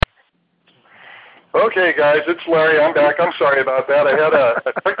Okay, guys, it's Larry. I'm back. I'm sorry about that. I had a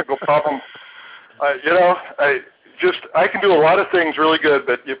technical problem. I can do a lot of things really good,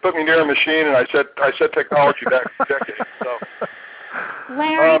 but you put me near a machine, and I set technology back decades. So,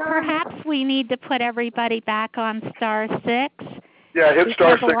 Larry, perhaps we need to put everybody back on *6. Yeah, hit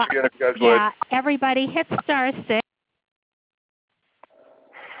 *6 again if you guys would. Yeah, everybody hit *6.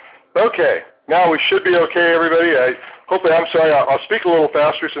 Okay, now we should be okay, everybody. Hopefully, I'm sorry, I'll speak a little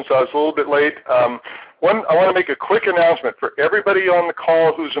faster since I was a little bit late. I want to make a quick announcement for everybody on the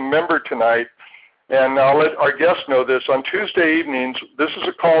call who's a member tonight, and I'll let our guests know this. On Tuesday evenings, this is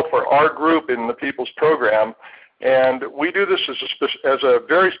a call for our group in the People's Program, and we do this as a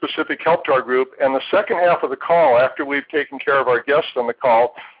very specific help to our group, and the second half of the call, after we've taken care of our guests on the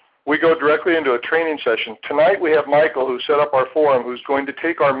call, we go directly into a training session. Tonight we have Michael, who set up our forum, who's going to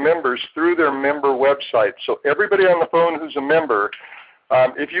take our members through their member website. So everybody on the phone who's a member,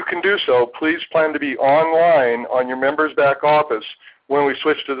 if you can do so, please plan to be online on your members back office when we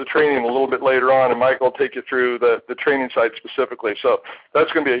switch to the training a little bit later on, and Michael will take you through the training site specifically. So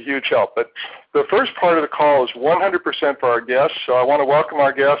that's going to be a huge help. But the first part of the call is 100% for our guests. So I want to welcome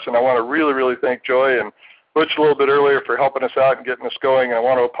our guests, and I want to really, really thank Joy and Butch a little bit earlier for helping us out and getting us going, and I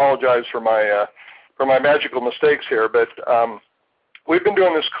want to apologize for my magical mistakes here. But we've been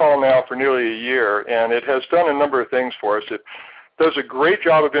doing this call now for nearly a year, and it has done a number of things for us. It does a great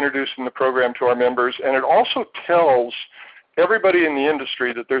job of introducing the program to our members, and it also tells everybody in the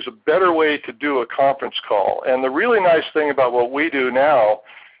industry that there's a better way to do a conference call. And the really nice thing about what we do now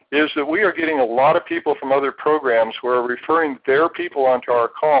is that we are getting a lot of people from other programs who are referring their people onto our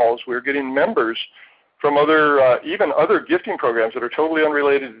calls. We're getting members from even other gifting programs that are totally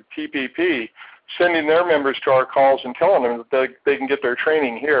unrelated to TPP, sending their members to our calls and telling them that they can get their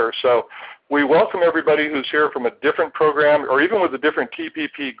training here. So we welcome everybody who's here from a different program or even with a different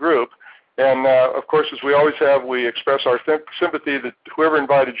TPP group. And, of course, as we always have, we express our sympathy that whoever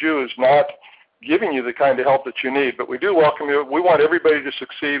invited you is not giving you the kind of help that you need. But we do welcome you. We want everybody to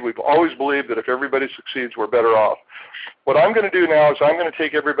succeed. We've always believed that if everybody succeeds, we're better off. What I'm going to do now is I'm going to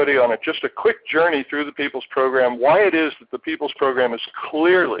take everybody on just a quick journey through the People's Program, why it is that the People's Program is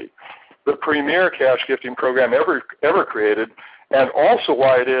clearly the premier cash gifting program ever created, and also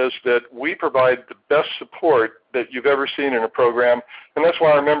why it is that we provide the best support that you've ever seen in a program, and that's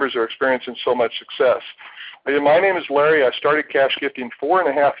why our members are experiencing so much success. My name is Larry. I started cash gifting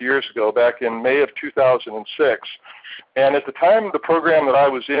 4.5 years ago, back in May of 2006. And at the time, the program that I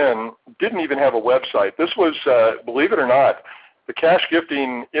was in didn't even have a website. This was, believe it or not, the cash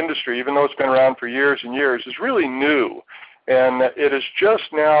gifting industry, even though it's been around for years and years, is really new. And it is just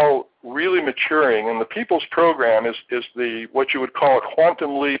now really maturing. And the People's Program is what you would call a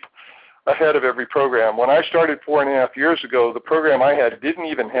quantum leap ahead of every program. When I started 4.5 years ago, the program I had didn't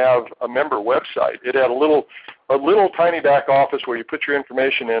even have a member website. It had a little tiny back office where you put your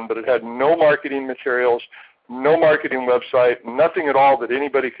information in, but it had no marketing materials, no marketing website, nothing at all that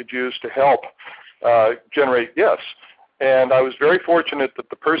anybody could use to help generate gifts. And I was very fortunate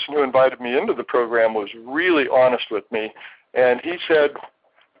that the person who invited me into the program was really honest with me. And he said,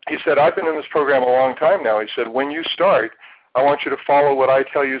 I've been in this program a long time now. He said, when you start, I want you to follow what I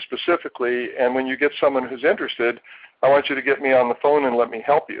tell you specifically, and when you get someone who's interested, I want you to get me on the phone and let me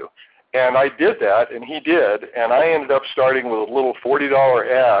help you. And I did that, and he did, and I ended up starting with a little $40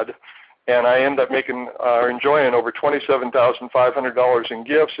 ad, and I ended up enjoying over $27,500 in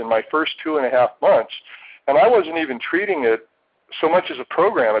gifts in my first 2.5 months. And I wasn't even treating it so much as a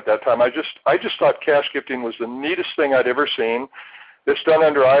program at that time. I just thought cash gifting was the neatest thing I'd ever seen. It's done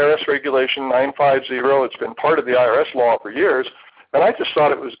under IRS Regulation 950. It's been part of the IRS law for years. And I just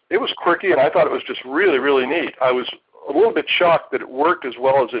thought it was quirky, and I thought it was just really, really neat. I was a little bit shocked that it worked as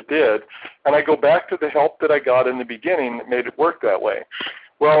well as it did. And I go back to the help that I got in the beginning that made it work that way.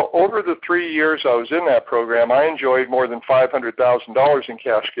 Well, over the 3 years I was in that program, I enjoyed more than $500,000 in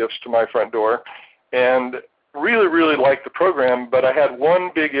cash gifts to my front door, and really, really liked the program, but I had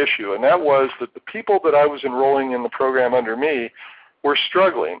one big issue, and that was that the people that I was enrolling in the program under me were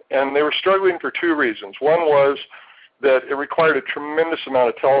struggling, and they were struggling for 2 reasons. One was that it required a tremendous amount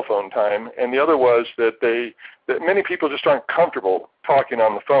of telephone time, and the other was that many people just aren't comfortable talking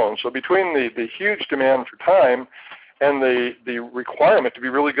on the phone. So between the huge demand for time and the requirement to be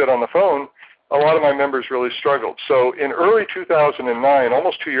really good on the phone, a lot of my members really struggled. So in early 2009,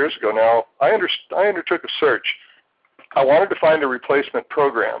 almost 2 years ago now, I undertook a search. I wanted to find a replacement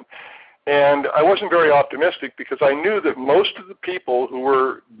program. And I wasn't very optimistic because I knew that most of the people who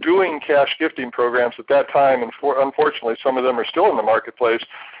were doing cash gifting programs at that time, and unfortunately some of them are still in the marketplace,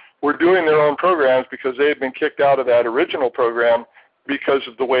 were doing their own programs because they had been kicked out of that original program because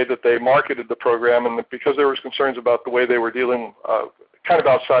of the way that they marketed the program and because there was concerns about the way they were dealing kind of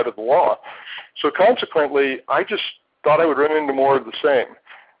outside of the law. So consequently, I just thought I would run into more of the same.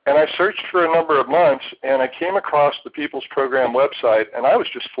 And I searched for a number of months, and I came across the People's Program website, and I was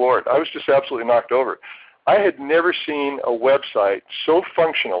just floored. I was just absolutely knocked over. I had never seen a website so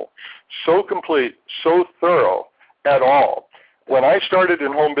functional, so complete, so thorough at all. When I started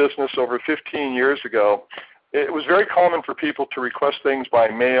in home business over 15 years ago, it was very common for people to request things by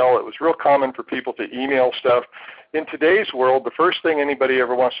mail. It was real common for people to email stuff. In today's world, the first thing anybody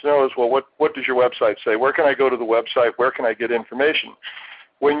ever wants to know is, well, what does your website say? Where can I go to the website? Where can I get information?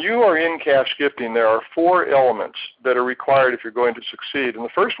 When you are in cash gifting, there are 4 elements that are required if you're going to succeed. And the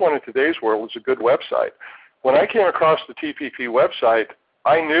first one in today's world is a good website. When I came across the TPP website,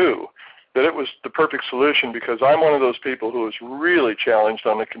 I knew that it was the perfect solution because I'm one of those people who is really challenged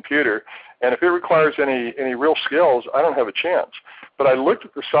on the computer. And if it requires any real skills, I don't have a chance. But I looked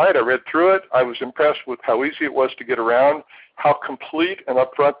at the site, I read through it, I was impressed with how easy it was to get around, how complete and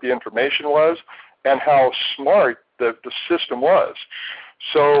upfront the information was, and how smart the system was.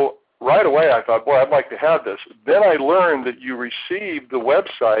 So right away I thought, boy, I'd like to have this. Then I learned that you receive the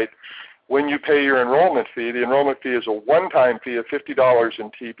website when you pay your enrollment fee. The enrollment fee is a one-time fee of $50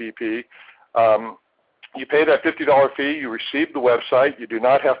 in TPP. You pay that $50 fee, you receive the website. You do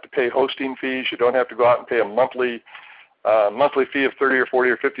not have to pay hosting fees. You don't have to go out and pay a monthly fee of $30 or $40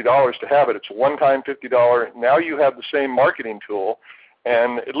 or $50 to have it. It's a one-time $50. Now you have the same marketing tool,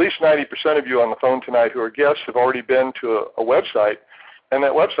 and at least 90% of you on the phone tonight who are guests have already been to a website, and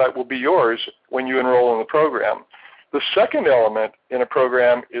that website will be yours when you enroll in the program. The second element in a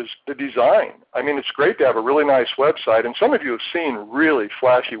program is the design. I mean, it's great to have a really nice website, and some of you have seen really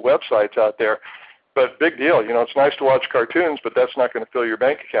flashy websites out there, but big deal. You know, it's nice to watch cartoons, but that's not going to fill your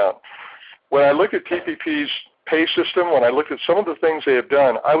bank account. When I looked at TPP's pay system, when I looked at some of the things they have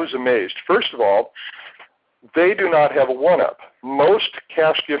done, I was amazed. First of all, they do not have a one-up. Most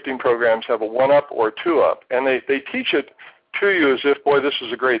cash gifting programs have a one-up or a two-up, and they teach it to you as if, boy, this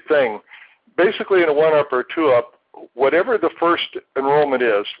is a great thing. Basically, in a one-up or two-up, whatever the first enrollment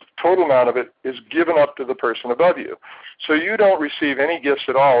is, the total amount of it is given up to the person above you. So you don't receive any gifts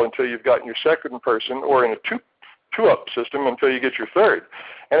at all until you've gotten your second person, or in a two-up system until you get your third.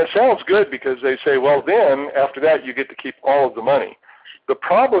 And it sounds good because they say, well, then after that you get to keep all of the money. The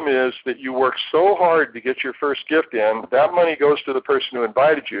problem is that you work so hard to get your first gift in, that money goes to the person who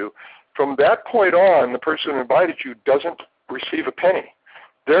invited you. From that point on, the person who invited you doesn't receive a penny.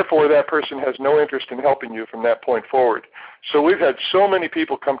 Therefore, that person has no interest in helping you from that point forward. So we've had so many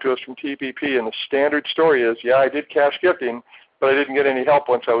people come to us from TPP, and the standard story is, yeah, I did cash gifting, but I didn't get any help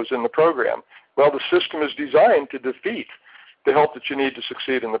once I was in the program. Well, the system is designed to defeat the help that you need to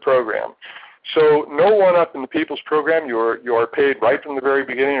succeed in the program. So no one-up in the People's Program. You are paid right from the very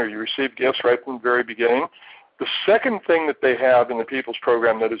beginning, or you receive gifts right from the very beginning. The second thing that they have in the People's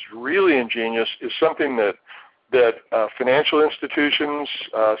Program that is really ingenious is something that financial institutions,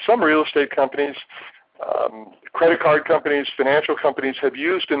 some real estate companies, credit card companies, financial companies have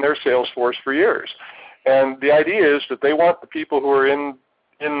used in their sales force for years. And the idea is that they want the people who are in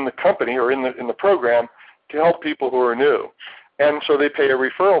the company or in the program to help people who are new. And so they pay a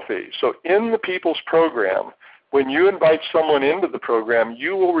referral fee. So in the People's Program, when you invite someone into the program,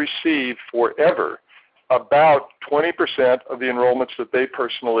 you will receive forever about 20% of the enrollments that they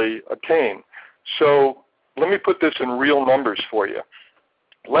personally obtain. So let me put this in real numbers for you.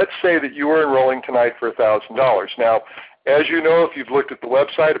 Let's say that you are enrolling tonight for $1,000. Now, as you know, if you've looked at the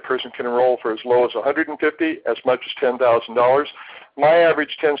website, a person can enroll for as low as $150, as much as $10,000. My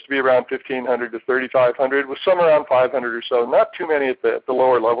average tends to be around $1,500 to $3,500, with some around $500 or so. Not too many at the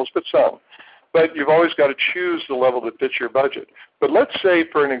lower levels, but some. But you've always got to choose the level that fits your budget. But let's say,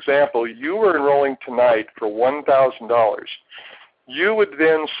 for an example, you were enrolling tonight for $1,000. You would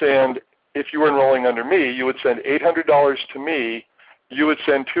then send, if you were enrolling under me, you would send $800 to me. You would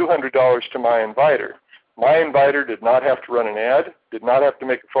send $200 to my inviter. My inviter did not have to run an ad, did not have to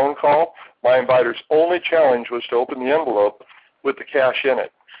make a phone call. My inviter's only challenge was to open the envelope with the cash in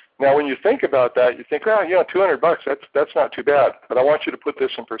it. Now, when you think about that, you think, oh, yeah, $200, that's not too bad. But I want you to put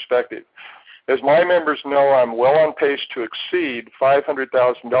this in perspective. As my members know, I'm well on pace to exceed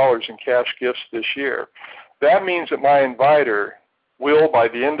 $500,000 in cash gifts this year. That means that my inviter will, by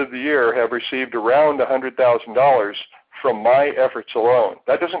the end of the year, have received around $100,000 from my efforts alone.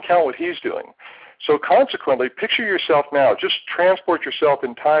 That doesn't count what he's doing. So consequently, picture yourself now, just transport yourself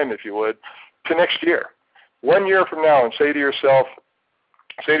in time, if you would, to next year. 1 year from now, and say to yourself,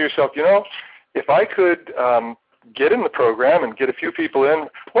 you know, if I could get in the program and get a few people in,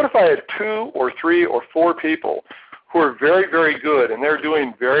 what if I had 2 or 3 or 4 people who are very, very good, and they're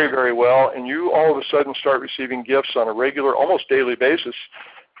doing very, very well, and you all of a sudden start receiving gifts on a regular, almost daily basis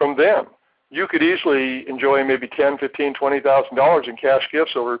from them. You could easily enjoy maybe $10,000, $15,000, $20,000 in cash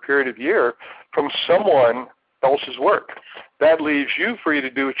gifts over a period of a year from someone else's work. That leaves you free to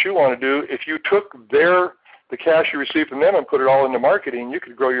do what you want to do. If you took the cash you received from them and put it all into marketing, you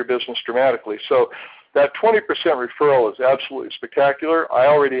could grow your business dramatically. So that 20% referral is absolutely spectacular. I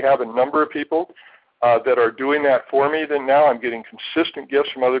already have a number of people that are doing that for me. Then now I'm getting consistent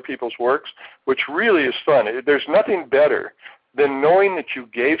gifts from other people's works, which really is fun. There's nothing better than knowing that you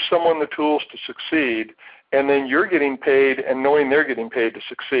gave someone the tools to succeed, and then you're getting paid and knowing they're getting paid to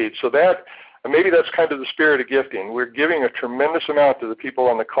succeed. So maybe that's kind of the spirit of gifting. We're giving a tremendous amount to the people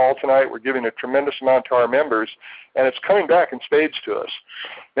on the call tonight. We're giving a tremendous amount to our members, and it's coming back in spades to us.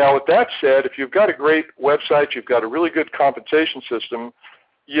 Now, with that said, if you've got a great website, you've got a really good compensation system,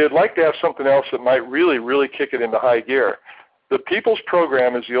 you'd like to have something else that might really, really kick it into high gear. The People's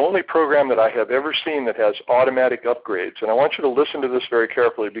Program is the only program that I have ever seen that has automatic upgrades. And I want you to listen to this very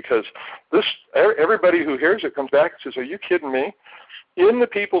carefully, because everybody who hears it comes back and says, are you kidding me? In the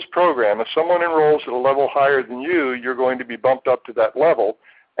People's Program, if someone enrolls at a level higher than you, you're going to be bumped up to that level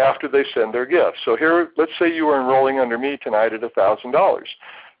after they send their gift. So here, let's say you are enrolling under me tonight at $1,000.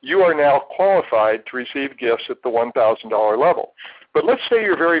 You are now qualified to receive gifts at the $1,000 level. But let's say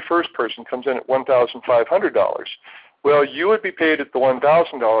your very first person comes in at $1,500. Well, you would be paid at the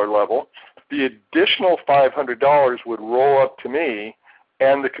 $1,000 level. The additional $500 would roll up to me,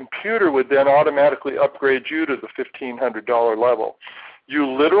 and the computer would then automatically upgrade you to the $1,500 level. You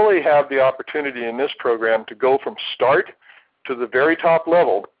literally have the opportunity in this program to go from start to the very top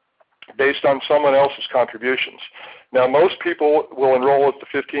level based on someone else's contributions. Now, most people will enroll at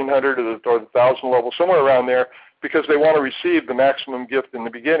the $1,500 or the $1,000 level, somewhere around there, because they want to receive the maximum gift in the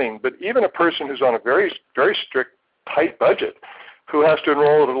beginning. But even a person who's on a very, very strict, tight budget, who has to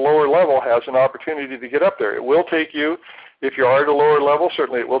enroll at a lower level, has an opportunity to get up there. It will take you, if you are at a lower level,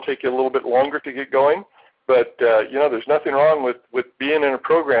 certainly it will take you a little bit longer to get going. But, there's nothing wrong with being in a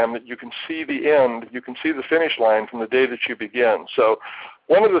program that you can see the end, you can see the finish line from the day that you begin. So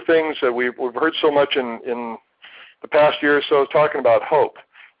one of the things that we've heard so much in the past year or so is talking about hope.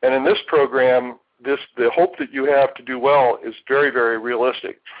 And in this program, the hope that you have to do well is very, very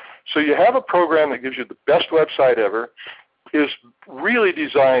realistic. So you have a program that gives you the best website ever, is really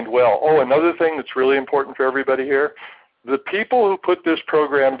designed well. Oh, another thing that's really important for everybody here, the people who put this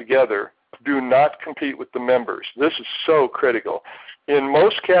program together do not compete with the members. This is so critical. In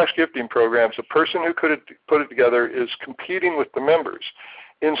most cash gifting programs, the person who put it together is competing with the members.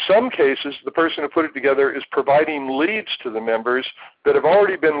 In some cases, the person who put it together is providing leads to the members that have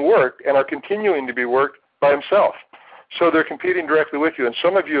already been worked and are continuing to be worked by himself. So they're competing directly with you. And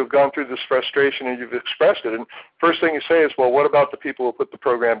some of you have gone through this frustration and you've expressed it. And first thing you say is, well, what about the people who put the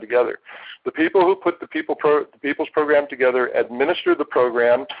program together? The people who put the People's Program together administer the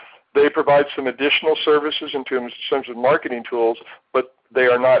program. They provide some additional services in terms of marketing tools, but they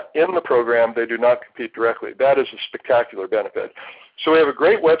are not in the program. They do not compete directly. That is a spectacular benefit. So we have a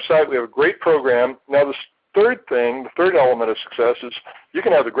great website. We have a great program. Now the third element of success is you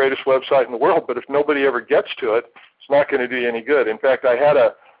can have the greatest website in the world, but if nobody ever gets to it, it's not going to do you any good. In fact, I had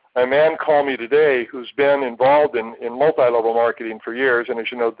a man call me today who's been involved in multi-level marketing for years, and as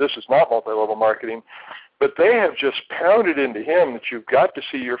you know, this is not multi-level marketing, but they have just pounded into him that you've got to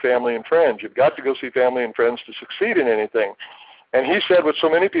see your family and friends. You've got to go see family and friends to succeed in anything. And he said what so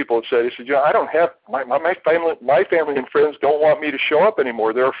many people have said. He said, I don't have, my family and friends don't want me to show up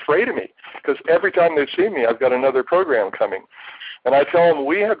anymore. They're afraid of me because every time they see me, I've got another program coming. And I tell them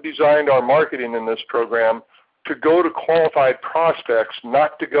we have designed our marketing in this program to go to qualified prospects,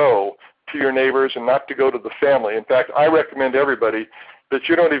 not to go to your neighbors and not to go to the family. In fact, I recommend everybody that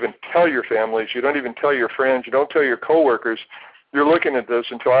you don't even tell your families, you don't even tell your friends, you don't tell your coworkers you're looking at this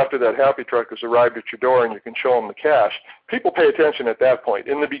until after that happy truck has arrived at your door and you can show them the cash. People pay attention at that point.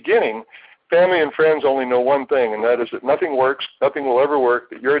 In the beginning, family and friends only know one thing, and that is that nothing works, nothing will ever work,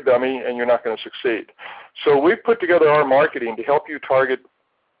 that you're a dummy and you're not going to succeed. So we've put together our marketing to help you target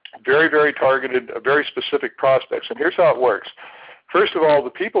very, very targeted, very specific prospects. And here's how it works. First of all, the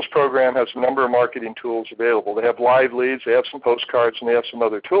People's Program has a number of marketing tools available. They have live leads, they have some postcards, and they have some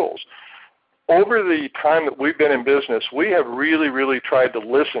other tools. Over the time that we've been in business, we have really, really tried to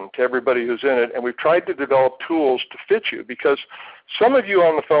listen to everybody who's in it, and we've tried to develop tools to fit you because some of you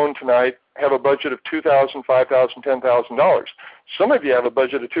on the phone tonight have a budget of $2,000, $5,000, $10,000. Some of you have a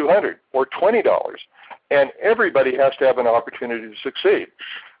budget of $200 or $20, and everybody has to have an opportunity to succeed.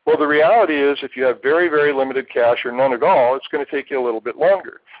 Well, the reality is if you have very, very limited cash or none at all, it's going to take you a little bit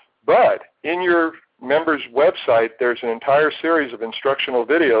longer. But in your members' website, there's an entire series of instructional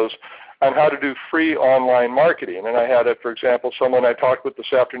videos on how to do free online marketing. And I had, for example, someone I talked with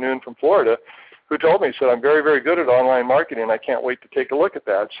this afternoon from Florida who told me, said, I'm very, very good at online marketing. I can't wait to take a look at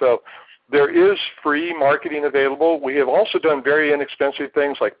that. So there is free marketing available. We have also done very inexpensive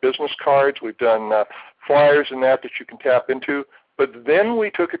things like business cards. We've done flyers and that you can tap into. But then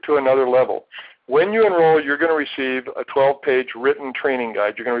we took it to another level. When you enroll, you're going to receive a 12-page written training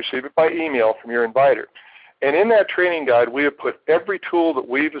guide. You're going to receive it by email from your inviter. And in that training guide, we have put every tool that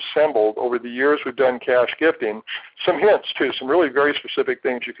we've assembled over the years we've done cash gifting, some hints too, some really very specific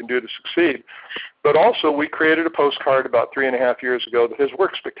things you can do to succeed. But also we created a postcard about 3.5 years ago that has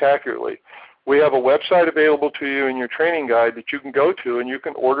worked spectacularly. We have a website available to you in your training guide that you can go to, and you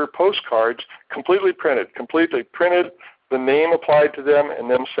can order postcards completely printed, the name applied to them, and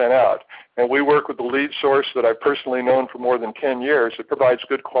them sent out. And we work with the lead source that I've personally known for more than 10 years that provides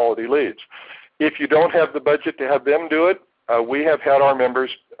good quality leads. If you don't have the budget to have them do it, we have had our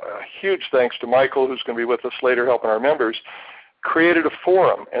members, huge thanks to Michael, who's going to be with us later helping our members, created a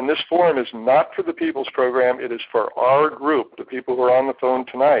forum. And this forum is not for the People's Program. It is for our group, the people who are on the phone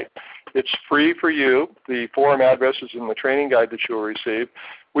tonight. It's free for you. The forum address is in the training guide that you will receive.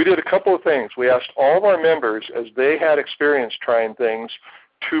 We did a couple of things. We asked all of our members, as they had experience trying things,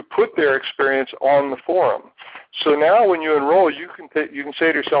 to put their experience on the forum. So now when you enroll, you can say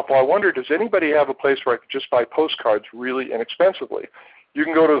to yourself, well, I wonder, does anybody have a place where I could just buy postcards really inexpensively? You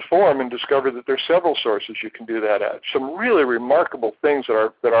can go to the forum and discover that there's several sources you can do that at. Some really remarkable things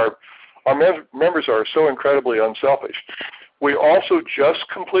that our members are so incredibly unselfish. We also just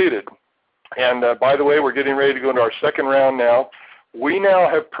completed, and by the way, we're getting ready to go into our second round now. We now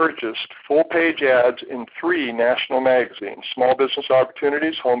have purchased full-page ads in 3 national magazines: Small Business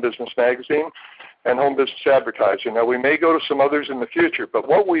Opportunities, Home Business Magazine, and Home Business Advertiser. Now, we may go to some others in the future, but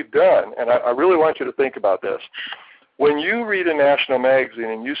what we've done, and I really want you to think about this, when you read a national magazine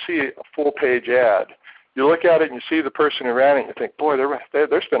and you see a full-page ad, you look at it and you see the person who ran it and you think, boy,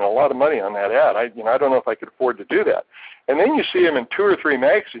 they're spending a lot of money on that ad. I don't know if I could afford to do that. And then you see them in 2 or 3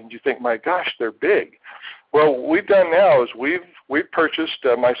 magazines, you think, my gosh, they're big. Well, what we've done now is we've purchased,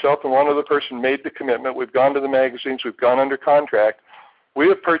 myself and one other person made the commitment. We've gone to the magazines. We've gone under contract. We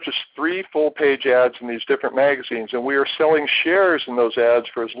have purchased 3 full-page ads in these different magazines, and we are selling shares in those ads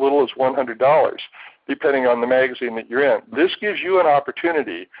for as little as $100, depending on the magazine that you're in. This gives you an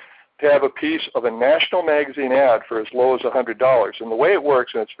opportunity to have a piece of a national magazine ad for as low as $100. And the way it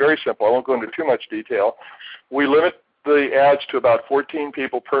works, and it's very simple, I won't go into too much detail, we limit the ads to about 14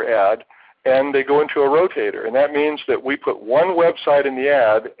 people per ad, and they go into a rotator. And that means that we put one website in the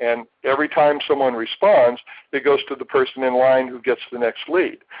ad, and every time someone responds, it goes to the person in line who gets the next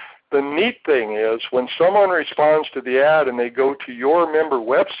lead. The neat thing is when someone responds to the ad and they go to your member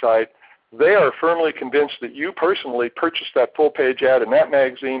website, they are firmly convinced that you personally purchased that full-page ad in that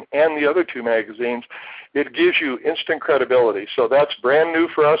magazine and the other 2 magazines. It gives you instant credibility. So that's brand new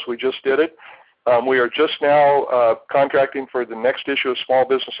for us. We just did it. We are just now contracting for the next issue of Small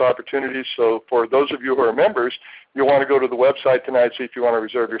Business Opportunities. So for those of you who are members, you'll want to go to the website tonight, see if you want to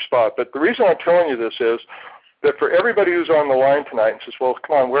reserve your spot. But the reason I'm telling you this is that for everybody who's on the line tonight and says, well,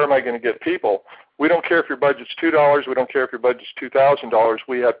 come on, where am I going to get people? We don't care if your budget's $2. We don't care if your budget's $2,000.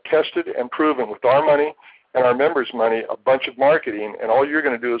 We have tested and proven with our money and our members' money a bunch of marketing, and all you're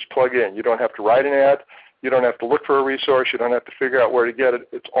going to do is plug in. You don't have to write an ad. You don't have to look for a resource. You don't have to figure out where to get it.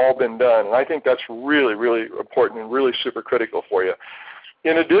 It's all been done. And I think that's really, really important and really super critical for you.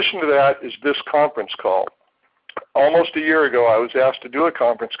 In addition to that is this conference call. Almost a year ago, I was asked to do a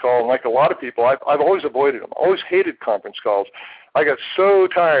conference call, and like a lot of people, I've always avoided them, always hated conference calls. I got so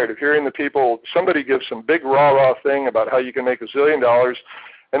tired of hearing the people, somebody gives some big rah-rah thing about how you can make $1 zillion,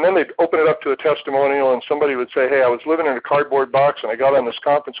 and then they'd open it up to a testimonial, and somebody would say, hey, I was living in a cardboard box, and I got on this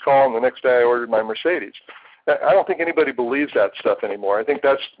conference call, and the next day I ordered my Mercedes. I don't think anybody believes that stuff anymore. I think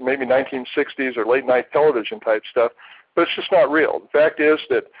that's maybe 1960s or late-night television type stuff, but it's just not real. The fact is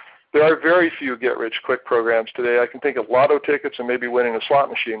that there are very few get-rich-quick programs today. I can think of lotto tickets and maybe winning a slot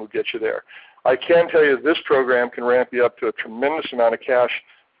machine would get you there. I can tell you this program can ramp you up to a tremendous amount of cash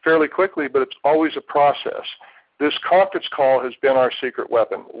fairly quickly, but it's always a process. This conference call has been our secret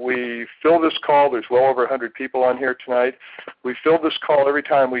weapon. We fill this call. There's well over 100 people on here tonight. We fill this call every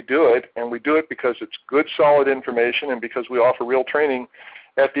time we do it, and we do it because it's good, solid information and because we offer real training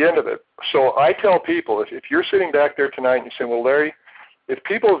at the end of it. So I tell people, if you're sitting back there tonight and you say, well, Larry, if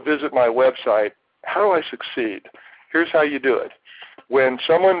people visit my website, how do I succeed? Here's how you do it. When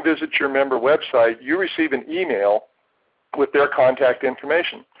someone visits your member website, you receive an email with their contact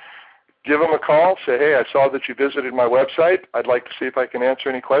information. Give them a call, say, hey, I saw that you visited my website. I'd like to see if I can answer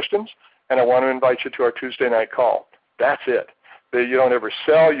any questions. and I want to invite you to our Tuesday night call. That's it. You don't ever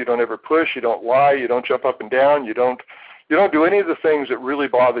sell, you don't ever push, you don't lie, you don't jump up and down, you don't do any of the things that really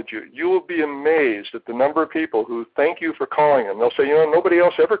bothered you. You will be amazed at the number of people who thank you for calling them. They'll say, nobody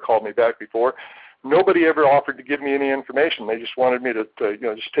else ever called me back before. Nobody ever offered to give me any information. They just wanted me to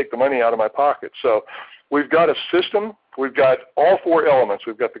just take the money out of my pocket. So we've got a system. We've got all four elements.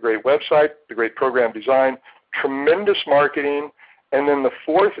 We've got the great website, the great program design, tremendous marketing, and then the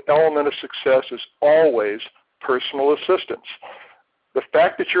fourth element of success is always personal assistance. The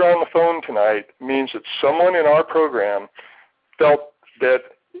fact that you're on the phone tonight means that someone in our program felt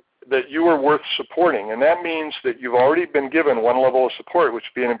that you were worth supporting, and that means that you've already been given one level of support, which is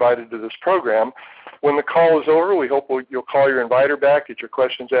being invited to this program. When the call is over, we hope you'll call your inviter back, get your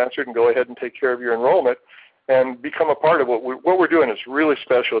questions answered, and go ahead and take care of your enrollment and become a part of what we're doing. Is really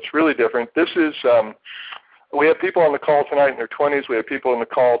special. It's really different. This is we have people on the call tonight in their 20s. We have people on the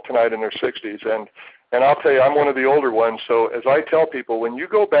call tonight in their 60s, and I'll tell you, I'm one of the older ones. So as I tell people, when you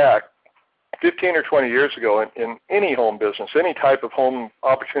go back 15 or 20 years ago in any home business, any type of home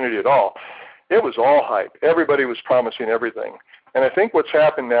opportunity at all, it was all hype. Everybody was promising everything. And I think what's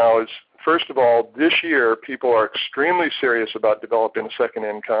happened now is, first of all, this year people are extremely serious about developing a second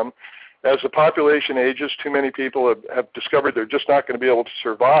income. As the population ages, too many people have discovered they're just not going to be able to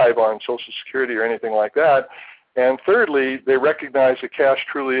survive on Social Security or anything like that. And thirdly, they recognize that cash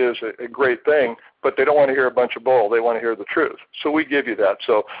truly is a great thing, but they don't want to hear a bunch of bull. They want to hear the truth. So we give you that.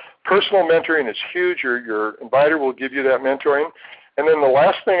 So personal mentoring is huge. Your inviter will give you that mentoring. And then the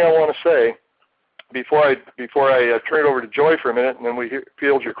last thing I want to say before I turn it over to Joy for a minute and then we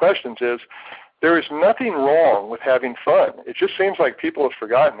field your questions is there is nothing wrong with having fun. It just seems like people have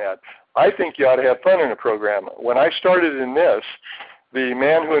forgotten that. I think you ought to have fun in a program. When I started in this, the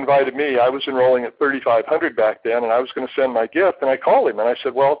man who invited me, I was enrolling at $3,500 back then, and I was going to send my gift, and I called him, and I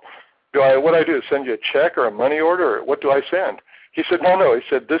said, well, what do I do, send you a check or a money order, or what do I send? He said, no. He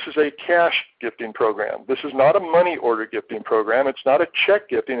said, this is a cash gifting program. This is not a money order gifting program. It's not a check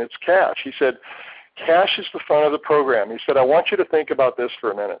gifting. It's cash. He said, cash is the fun of the program. He said, I want you to think about this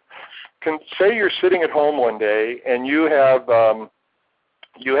for a minute. Say you're sitting at home one day, and you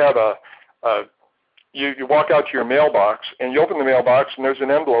walk out to your mailbox, and you open the mailbox, and there's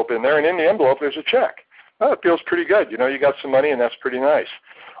an envelope in there, and in the envelope there's a check. Well, it feels pretty good. You got some money, and that's pretty nice.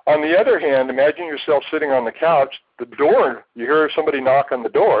 On the other hand, imagine yourself sitting on the couch, the door, you hear somebody knock on the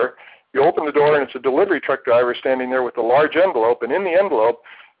door, you open the door, and it's a delivery truck driver standing there with a large envelope, and in the envelope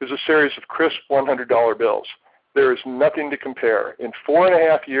is a series of crisp $100 bills. There is nothing to compare. In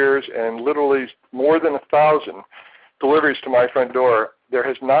 4.5 years and literally more than 1,000 deliveries to my front door, there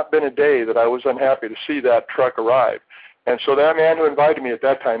has not been a day that I was unhappy to see that truck arrive. And so that man who invited me at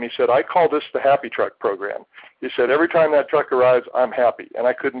that time, he said, I call this the Happy Truck program. He said, every time that truck arrives, I'm happy, and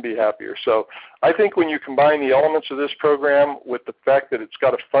I couldn't be happier. So I think when you combine the elements of this program with the fact that it's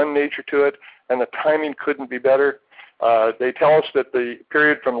got a fun nature to it and the timing couldn't be better, they tell us that the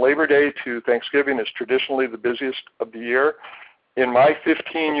period from Labor Day to Thanksgiving is traditionally the busiest of the year. In my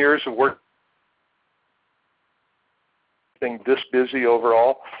 15 years of work, this busy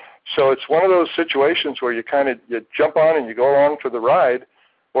overall. So it's one of those situations where you jump on and you go along for the ride,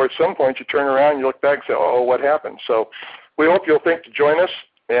 or at some point you turn around and you look back and say, oh, what happened? So we hope you'll think to join us.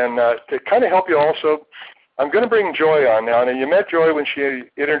 And to kind of help you also, I'm going to bring Joy on now. Now, you met Joy when she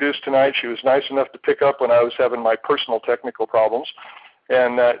introduced tonight. She was nice enough to pick up when I was having my personal technical problems.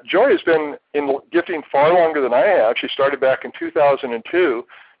 And Joy has been in gifting far longer than I have. She started back in 2002.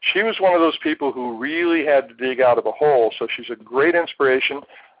 She was one of those people who really had to dig out of a hole, so she's a great inspiration,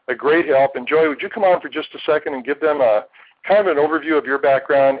 a great help. And Joy, would you come on for just a second and give them a kind of an overview of your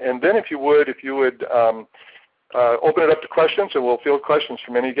background, and then if you would open it up to questions, and we'll field questions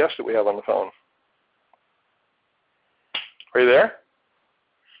from any guests that we have on the phone. Are you there?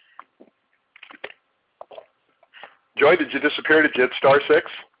 Joy, did you disappear? Did you hit *6?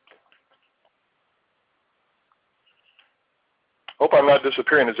 Hope I'm not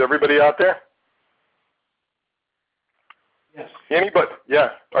disappearing. Is everybody out there? Yes. Anybody? Yeah.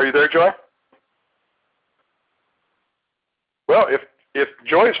 Are you there, Joy? Well, if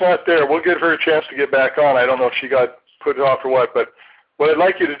Joy's not there, we'll give her a chance to get back on. I don't know if she got put off or what, but what I'd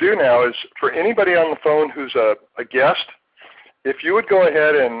like you to do now is for anybody on the phone who's a guest, if you would go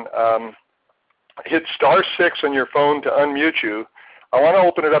ahead and hit *6 on your phone to unmute you. I want to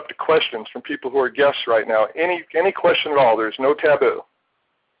open it up to questions from people who are guests right now. Any question at all. There's no taboo.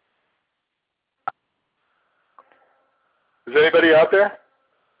 Is anybody out there?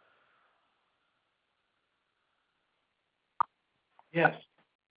 Yes.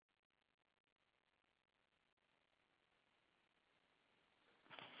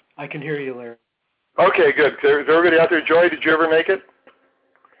 I can hear you, Larry. Okay, good. Is everybody out there? Joy, did you ever make it?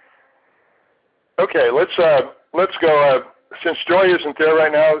 Okay, let's go. Since Joy isn't there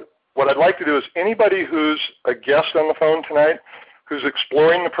right now, what I'd like to do is anybody who's a guest on the phone tonight, who's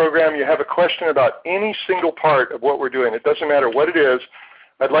exploring the program, you have a question about any single part of what we're doing. It doesn't matter what it is.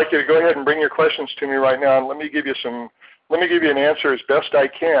 I'd like you to go ahead and bring your questions to me right now, and let me give you an answer as best I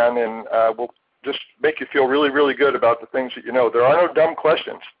can, and we'll just make you feel really, really good about the things that you know. There are no dumb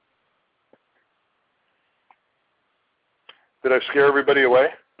questions. Did I scare everybody away?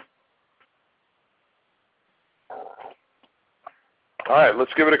 All right,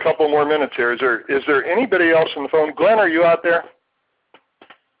 let's give it a couple more minutes here. Is there anybody else on the phone? Glenn, are you out there?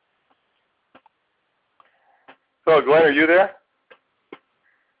 Oh, Glenn, are you there?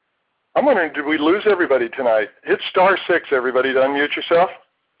 I'm wondering, did we lose everybody tonight? Hit *6, everybody, to unmute yourself.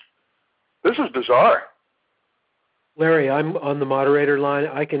 This is bizarre. Larry, I'm on the moderator line.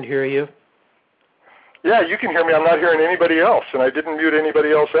 I can hear you. Yeah, you can hear me. I'm not hearing anybody else, and I didn't mute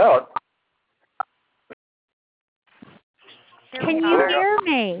anybody else out. Can you hear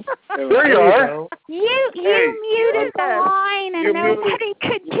me? There you are. You muted the line and nobody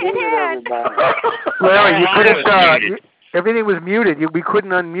could get in. Larry, you couldn't. Everything was muted. We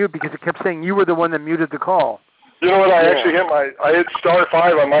couldn't unmute because it kept saying you were the one that muted the call. You know what? I actually hit *5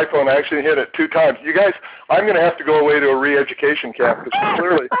 on my phone. I actually hit it 2 times. You guys, I'm going to have to go away to a re-education camp because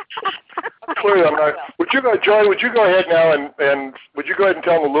clearly I'm not. Joy, would you go ahead now and would you go ahead and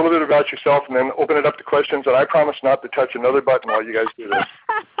tell them a little bit about yourself and then open it up to questions? And I promise not to touch another button while you guys do this.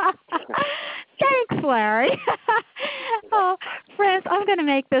 Thanks, Larry. Oh, friends, I'm going to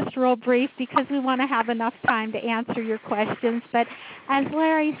make this real brief because we want to have enough time to answer your questions. But as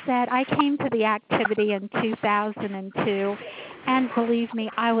Larry said, I came to the activity in 2002, and believe me,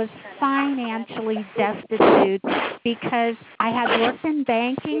 I was financially destitute because I had worked in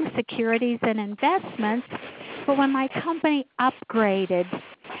banking, securities, and investments. But when my company upgraded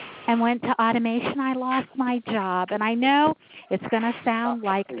and went to automation, I lost my job. And I know it's going to sound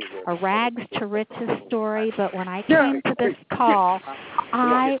like a rags to riches story, but when I came to this call,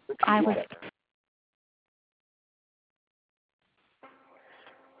 I was...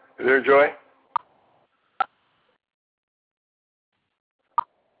 Is there Joy?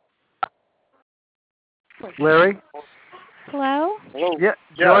 Larry? Hello? Yeah,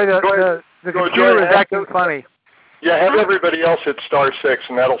 Joy, the computer is acting funny. Yeah, have everybody else hit *6,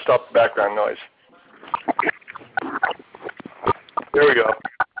 and that'll stop the background noise. There we go.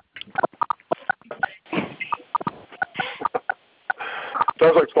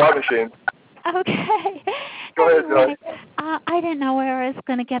 Sounds like slot machine. Okay. Go ahead, anyway, I didn't know where I was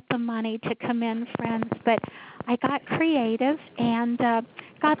going to get the money to come in, friends, but I got creative and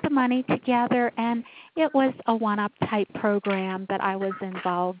got the money together, and it was a one-up type program that I was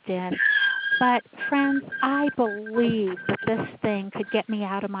involved in. But, friends, I believe that this thing could get me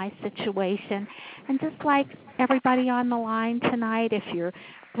out of my situation. And just like everybody on the line tonight, if you're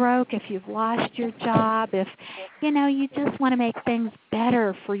broke, if you've lost your job, if, you just want to make things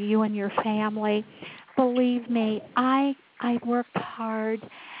better for you and your family, believe me, I worked hard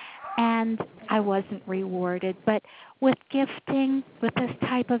and I wasn't rewarded. But with gifting, with this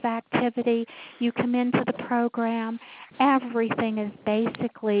type of activity, you come into the program, everything is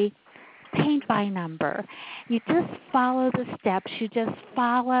basically paint by number. You just follow the steps. You just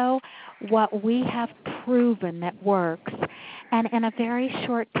follow what we have proven that works. And in a very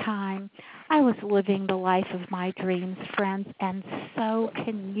short time, I was living the life of my dreams, friends, and so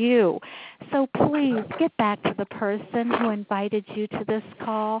can you. So please get back to the person who invited you to this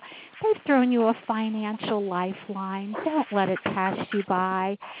call. They've thrown you a financial lifeline. Don't let it pass you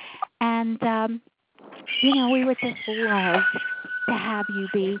by. And, we would just love to have you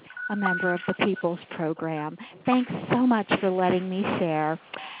be a member of the People's Program. Thanks so much for letting me share.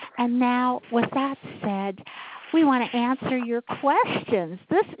 And now, with that said, we want to answer your questions.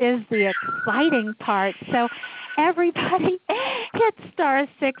 This is the exciting part. So everybody hit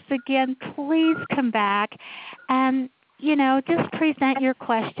 *6 again. Please come back and, just present your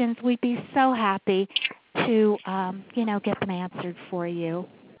questions. We'd be so happy to, get them answered for you.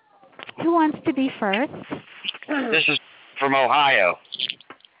 Who wants to be first? This is from Ohio.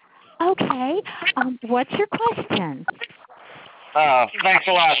 Okay. What's your question? Thanks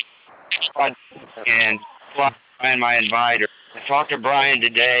a lot. And Brian, my inviter. I talked to Brian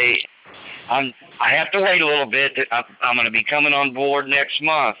today. I have to wait a little bit. I'm going to be coming on board next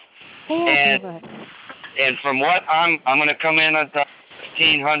month. And from what I'm going to come in at the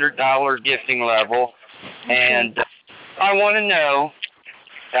 $1,500 gifting level. And I want to know,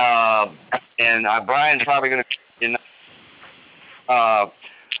 and Brian's probably going to,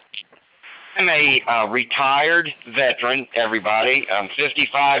 I'm a retired veteran, everybody. I'm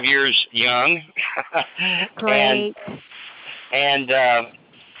 55 years young. Great. And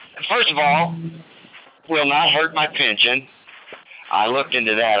first of all, will not hurt my pension. I looked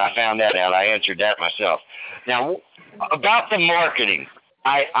into that. I found that out. I answered that myself. Now, about the marketing,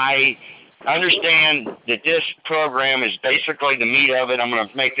 I understand that this program is basically the meat of it. I'm going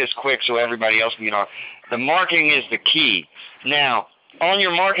to make this quick so everybody else can get on. The marketing is the key. Now, on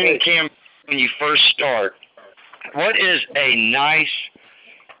your marketing campaign when you first start, what is a nice,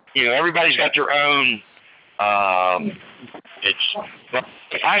 everybody's got their own,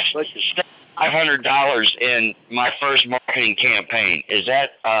 if I spend $500 in my first marketing campaign, is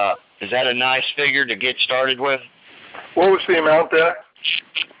that a nice figure to get started with? What was the amount there?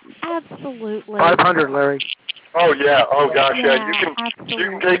 Absolutely. 500, Larry. Oh yeah. Oh gosh, yeah. You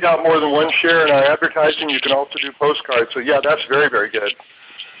can take out more than one share in our advertising. You can also do postcards. So yeah, that's very, very good.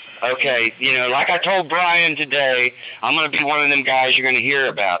 Okay, like I told Brian today, I'm going to be one of them guys you're going to hear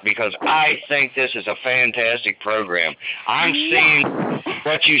about because I think this is a fantastic program. I'm seeing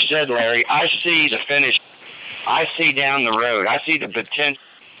what you said, Larry. I see the finish. I see down the road. I see the potential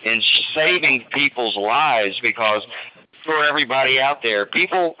in saving people's lives because for everybody out there,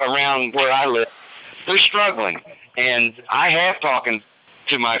 people around where I live, they're struggling. And I have talking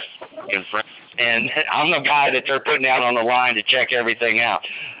to my friends, and I'm the guy that they're putting out on the line to check everything out.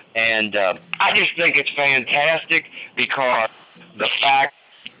 And I just think it's fantastic because the fact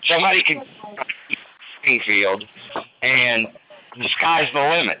somebody can field and the sky's the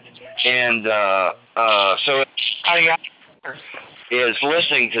limit. And so if anybody out there is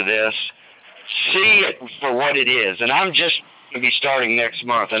listening to this, see it for what it is. And I'm just going to be starting next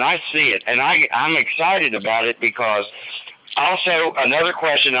month, and I see it. And I'm excited about it because also another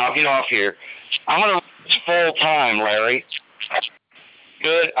question, I'll get off here. I'm going to work full-time, Larry.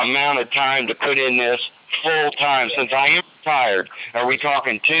 Good amount of time to put in this full time since I am retired. Are we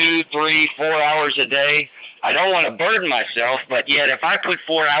talking 2, 3, 4 hours a day? I don't want to burden myself, but yet if I put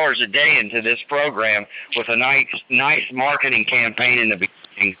 4 hours a day into this program with a nice marketing campaign in the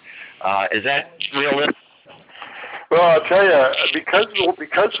beginning, is that realistic? Well, I'll tell you, because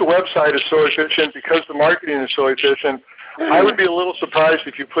the website is so efficient, because the marketing is so efficient, I would be a little surprised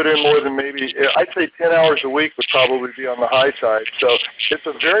if you put in more than maybe, I'd say 10 hours a week would probably be on the high side. So it's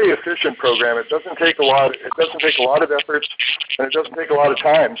a very efficient program. It doesn't take a lot of efforts, and it doesn't take a lot of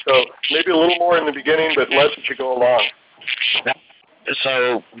time. So maybe a little more in the beginning, but less as you go along.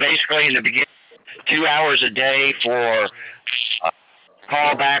 So basically in the beginning, 2 hours a day for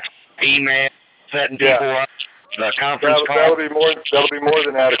callbacks, email, setting people up, the conference call. That'll be more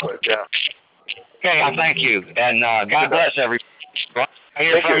than adequate, yeah. Okay, well, thank you, and God bless everybody. I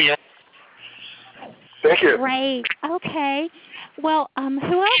hear from you. Thank you. Great. Okay. Well,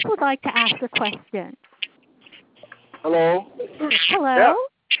 who else would like to ask a question? Hello. Hello.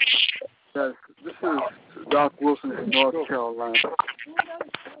 Yes, this is Doc Wilson from North Carolina.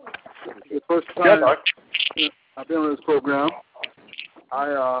 The first time I've been on this program, I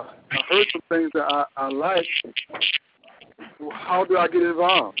heard some things that I like. How do I get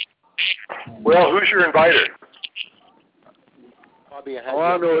involved? Well, who's your inviter? All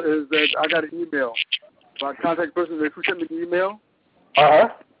I know is that I got an email. My contact person, they sent me an email. Uh-huh.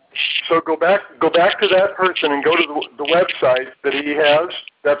 So go back to that person and go to the website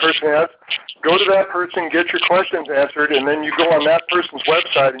that person has. Go to that person, get your questions answered, and then you go on that person's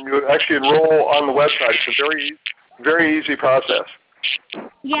website and you actually enroll on the website. It's a very, very easy process.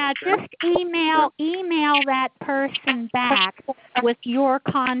 Yeah, just email that person back with your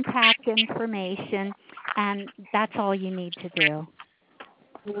contact information, and that's all you need to do.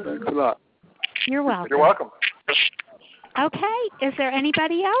 Thanks a lot. You're welcome. You're welcome. Okay, is there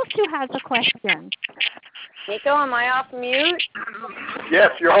anybody else who has a question? Nico, am I off mute? Yes,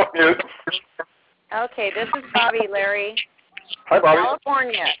 you're off mute. Okay, this is Bobby, Larry. Hi, Bobby.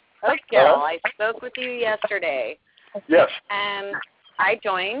 California, Oakdale. I spoke with you yesterday. Yes. And I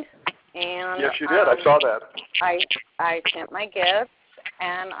joined, and yes, you did. I saw that. I sent my gifts,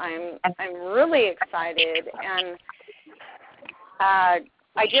 and I'm really excited. And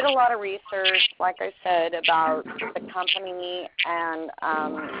I did a lot of research, like I said, about the company, and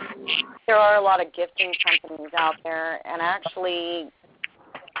there are a lot of gifting companies out there. And actually,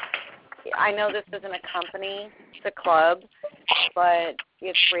 I know this isn't a company, it's a club, but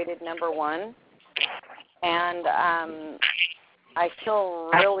it's rated #1. And I feel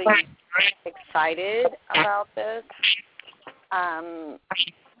really excited about this.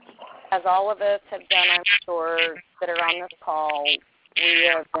 As all of us have done, I'm sure, that are on this call, we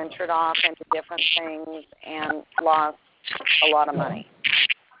have ventured off into different things and lost a lot of money.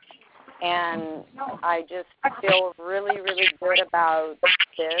 And I just feel really, really good about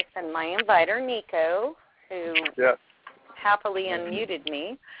this. And my inviter, Nico, who happily unmuted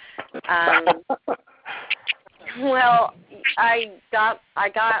me. Well, I got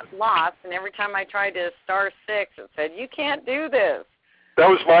lost, and every time I tried to *6, it said, "You can't do this." That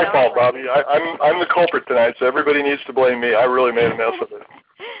was my fault, Bobby. I'm the culprit tonight, so everybody needs to blame me. I really made a mess of it.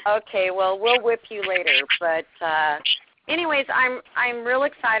 Okay, well, we'll whip you later. But anyways, I'm real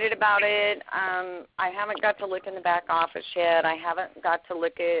excited about it. I haven't got to look in the back office yet. I haven't got to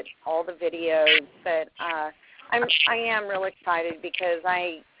look at all the videos, but I am real excited because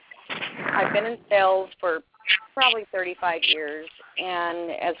I've been in sales for probably 35 years,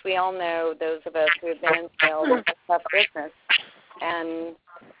 and as we all know, those of us who have been in sales, it's a tough business, and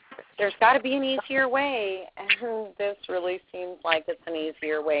there's got to be an easier way, and this really seems like it's an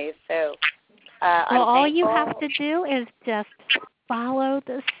easier way. So, well, all you have to do is just follow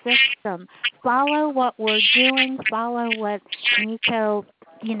the system, follow what we're doing, follow what Nico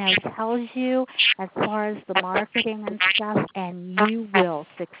tells you as far as the marketing and stuff, and you will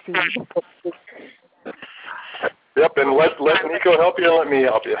succeed. Yep, and let Nico help you and let me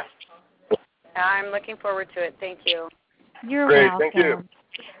help you. I'm looking forward to it. Thank you. You're Great, welcome. thank you.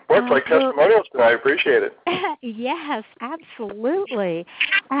 Worked like testimonials tonight. I appreciate it. Yes, absolutely.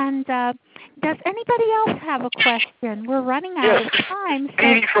 And does anybody else have a question? We're running out of time. So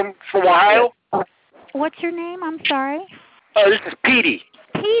Petey from Ohio. What's your name? I'm sorry. This is Petey.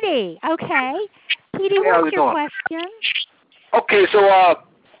 Petey. Okay. Petey, what's your question? Okay, so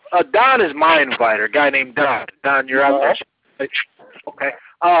Don is my inviter, a guy named Don. Don, you're out there. Okay.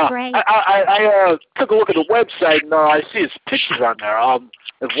 Great. I took a look at the website, and I see his pictures on there.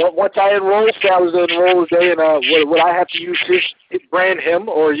 Once I enroll, say I was enrolled today, and would I have to use brand him,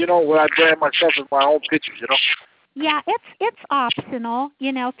 or would I brand myself with my own pictures? Yeah, it's optional.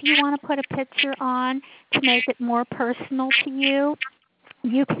 If you want to put a picture on to make it more personal to you,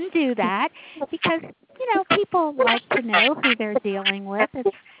 you can do that because people like to know who they're dealing with.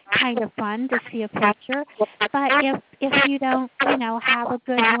 It's kind of fun to see a picture. But if you don't, have a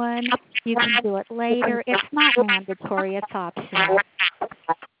good one, you can do it later. It's not mandatory. It's optional.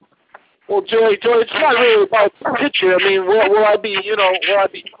 Well, Joy, it's not really about the picture. I mean, will I be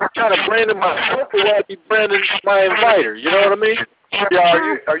kind of branding myself, or will I be branding my inviter? You know what I mean?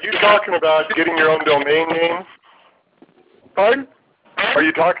 Yeah. Are you talking about getting your own domain name? Pardon? Are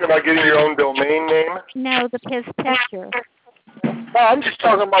you talking about getting your own domain name? No, his picture. No, I'm just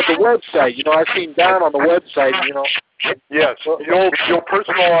talking about the website. I've seen Don on the website. Yes, you'll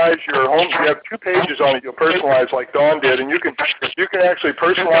personalize your home. You have 2 pages on it. You'll personalize like Dawn did, and you can actually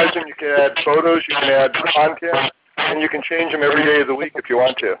personalize them. You can add photos, you can add content, and you can change them every day of the week if you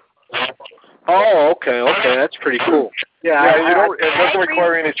want to. Oh, okay, that's pretty cool. Yeah, it doesn't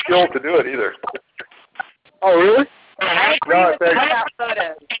require any skill to do it either. Oh, really? I agree No, with that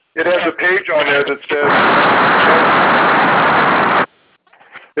photo. It has a page on there that says.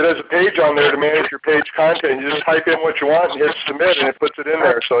 It has a page on there to manage your page content. You just type in what you want and hit submit, and it puts it in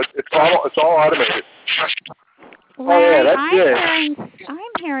there. So it's all automated. Larry, that's good.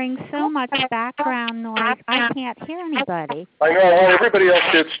 I'm hearing so much background noise. I can't hear anybody. I know. Everybody else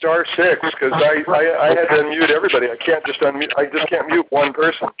did *6 because I had to unmute everybody. I can't just unmute. I just can't mute one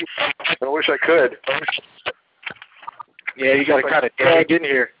person. I wish I could. Yeah, you got to kind of tag in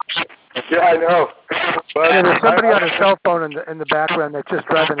here. Yeah, I know. But there's somebody on a cell phone in the background that's just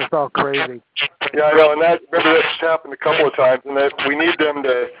driving us all crazy. Yeah, I know, and remember that's happened a couple of times, and that we need them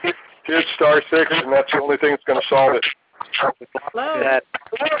to hit *6, and that's the only thing that's going to solve it. Hello.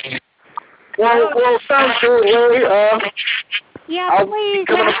 Well, sounds good, Larry. Yeah, please,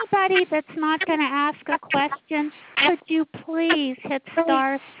 anybody that's not going to ask a question, could you please hit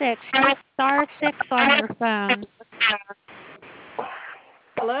 *6? Hit *6 on your phone.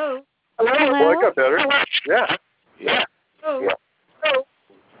 Hello. Hello? Well, I got better. Yeah. Oh.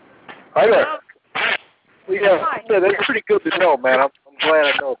 Hi there. Yeah, that's pretty good to know, man. I'm glad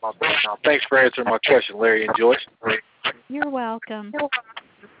I know about that now. Thanks for answering my question, Larry and Joyce. You're welcome.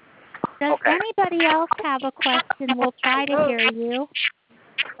 Does anybody else have a question? We'll try to hear you.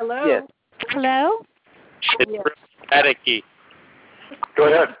 Hello. Yes. Hello? Yes. Attica. Go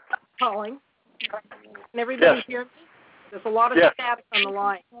ahead. Calling. Can everybody hear me? There's a lot of static on the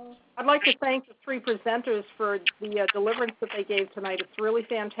line. I'd like to thank the 3 presenters for the deliverance that they gave tonight. It's really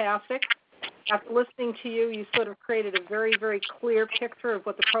fantastic. After listening to you, you sort of created a very, very clear picture of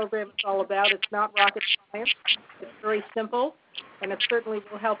what the program is all about. It's not rocket science. It's very simple, and it certainly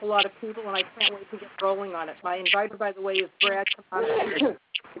will help a lot of people, and I can't wait to get rolling on it. My inviter, by the way, is Brad.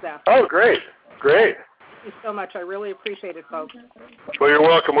 Oh, great. you so much. I really appreciate it, folks. Well, you're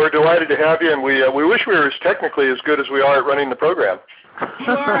welcome. We're delighted to have you, and we wish we were as technically as good as we are at running the program.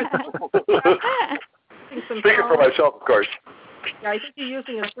 You are. Speaking for myself, of course. Yeah, I think you're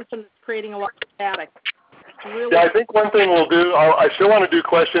using a system that's creating a lot of static. Really. Yeah, I think one thing we'll do, I still want to do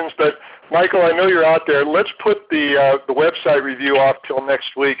questions, but Michael, I know you're out there. Let's put the website review off till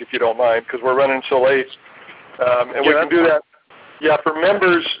next week, if you don't mind, because we're running so late. And we can do that. Yeah, for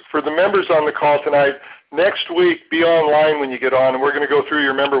the members on the call tonight, next week, be online when you get on, and we're going to go through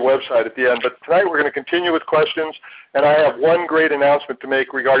your member website at the end. But tonight we're going to continue with questions, and I have one great announcement to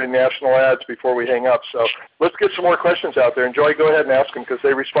make regarding national ads before we hang up. So let's get some more questions out there. And Joy, go ahead and ask them because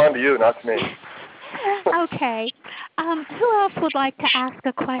they respond to you, not to me. Okay. Who else would like to ask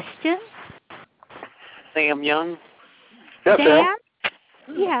a question? Sam Young. Yes, Dan?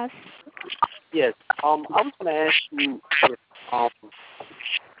 Sam? Yes. Yes. I was going to ask you.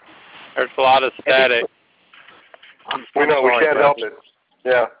 There's a lot of static. We know, we can't help it.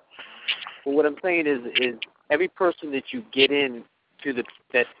 Yeah. Well, what I'm saying is every person that you get in to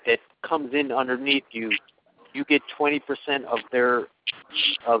that comes in underneath you, you get 20% of their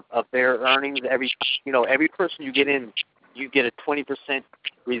earnings. Every person you get in, you get a 20%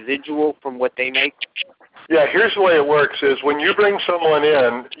 residual from what they make. Yeah, here's the way it works is when you bring someone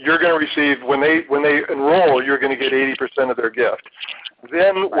in, you're going to receive, when they enroll, you're going to get 80% of their gift.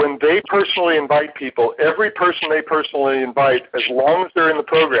 Then when they personally invite people, every person they personally invite, as long as they're in the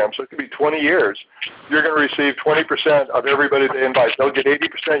program, so it could be 20 years, you're going to receive 20% of everybody they invite. They'll get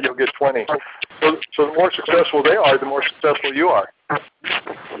 80%, you'll get 20. So the more successful they are, the more successful you are. I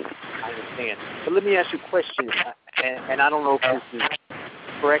understand. But let me ask you a question, and I don't know if this is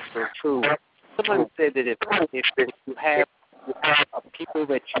correct or true. Someone said that if you have people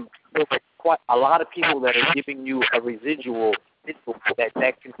that quite a lot of people that are giving you a residual, that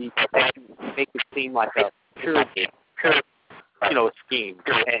can make it seem like a pyramid, scheme,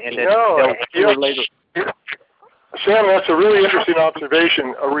 and then they'll later. Sam, that's a really interesting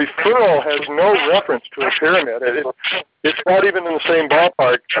observation. A referral has no reference to a pyramid. It's not even in the same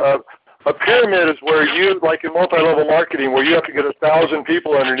ballpark. A pyramid is where you, like in multi-level marketing, where you have to get 1,000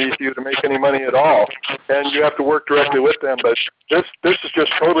 people underneath you to make any money at all, and you have to work directly with them. But this is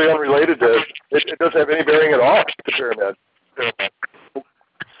just totally unrelated to it. It doesn't have any bearing at all to the pyramid.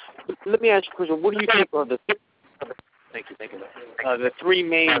 Let me ask you a question. What do you think are the three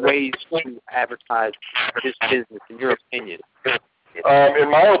main ways to advertise this business, in your opinion? In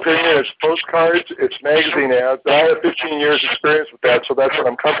my opinion, it's postcards, it's magazine ads, and I have 15 years experience with that, so that's what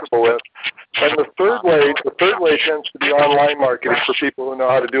I'm comfortable with. And the third way tends to be online marketing for people who know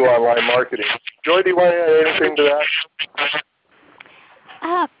how to do online marketing. Joy, do you want to add anything to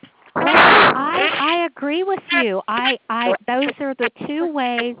that? I agree with you. Those are the two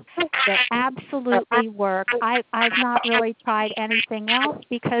ways that absolutely work. I've not really tried anything else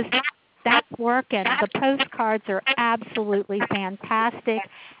because that's working. The postcards are absolutely fantastic,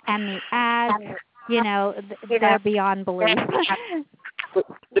 and the ads, they're beyond belief. But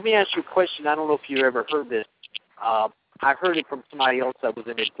let me ask you a question. I don't know if you ever heard this. I heard it from somebody else that was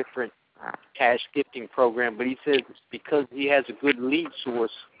in a different cash gifting program, but he says because he has a good lead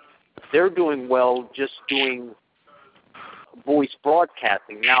source, they're doing well just doing voice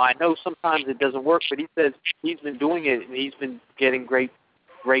broadcasting. Now, I know sometimes it doesn't work, but he says he's been doing it, and he's been getting great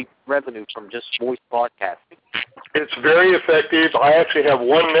revenue from just voice broadcasting. It's very effective. I actually have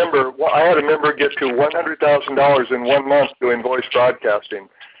one member. I had a member get to $100,000 in 1 month doing voice broadcasting.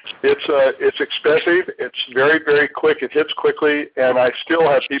 It's expensive. It's very, very quick. It hits quickly, and I still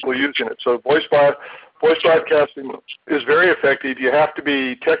have people using it. So voice broadcasting is very effective. You have to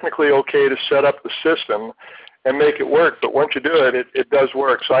be technically okay to set up the system and make it work, but once you do it, it does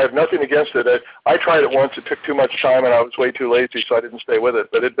work. So I have nothing against it. I tried it once. It took too much time, and I was way too lazy, so I didn't stay with it,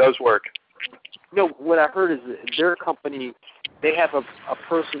 but it does work. What I heard is their company, they have a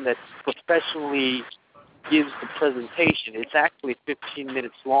person that professionally gives the presentation. It's actually 15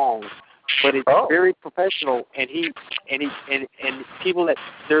 minutes long, but it's very professional, and there's people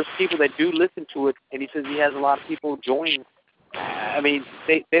that do listen to it, and he says he has a lot of people join. I mean,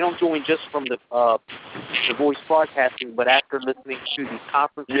 they don't join just from the voice broadcasting, but after listening to the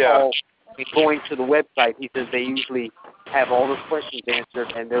conference call and going to the website, he says they usually have all the questions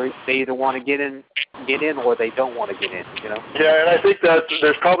answered, and they either want to get in or they don't want to get in, Yeah, and I think that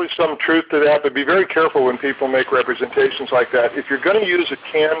there's probably some truth to that, but be very careful when people make representations like that. If you're going to use a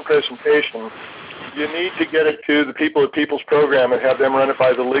canned presentation, you need to get it to the people at People's Program and have them run it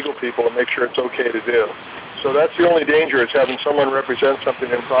by the legal people and make sure it's okay to do. So that's the only danger, is having someone represent something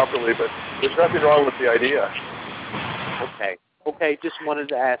improperly, but there's nothing wrong with the idea. Okay, just wanted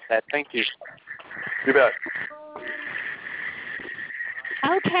to ask that. Thank you. You bet.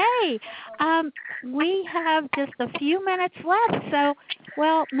 Okay. We have just a few minutes left, so,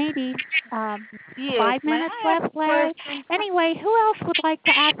 well, maybe 5 minutes left, Larry. Anyway, who else would like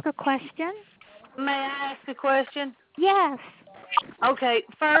to ask a question? May I ask a question? Yes. Okay,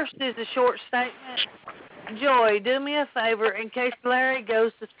 first is a short statement. Joy, do me a favor, in case Larry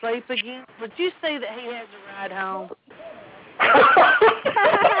goes to sleep again, would you see that he has a ride home?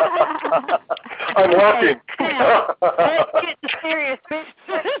 I'm walking. Now, let's get to serious business.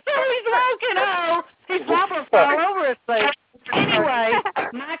 He's walking home. He's probably all over his place. Anyway,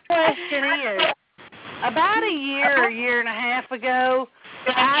 my question is, about a year and a half ago,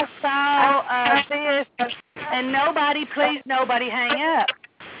 I saw this, and nobody hang up.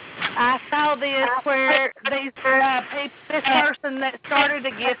 I saw this where this person that started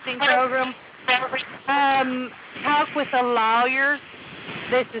a gifting program talked with a lawyer.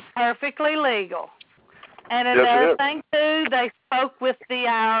 This is perfectly legal. And another thing, too, they spoke with the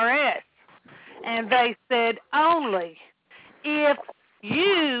IRS. And they said only if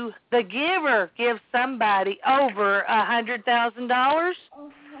you, the giver, give somebody over $100,000,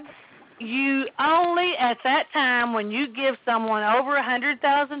 you only at that time when you give someone over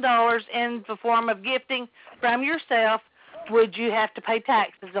 $100,000 in the form of gifting from yourself, would you have to pay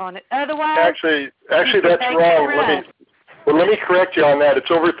taxes on it? Otherwise, actually, that's wrong. Let me correct you on that. It's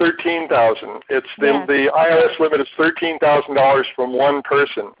over $13,000. It's the IRS limit is $13,000 from one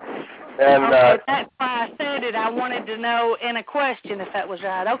person. And okay, that's why I said it. I wanted to know in a question if that was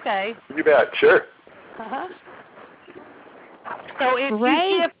right. Okay. You bet. Sure. Uh-huh. So if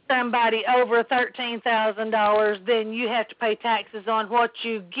you give somebody over $13,000, then you have to pay taxes on what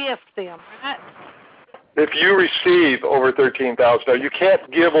you gift them, right? If you receive over $13,000, you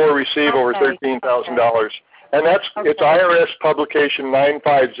can't give or receive over $13,000, and it's IRS publication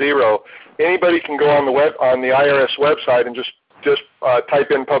 950. Anybody can go on the IRS website and just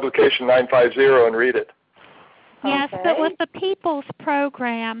type in publication 950 and read it. Yes, but with the People's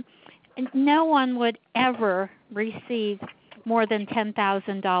Program, no one would ever receive more than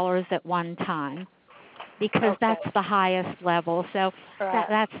 $10,000 at one time, because that's the highest level. So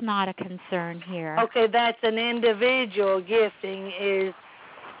that's not a concern here. Okay, that's an individual gifting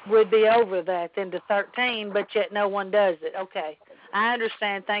would be over that than to 13, but yet no one does it. Okay, I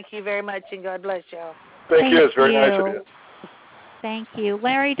understand. Thank you very much, and God bless y'all. Thank you. It's very nice of you. Thank you.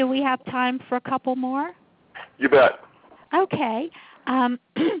 Larry, do we have time for a couple more? You bet. Okay.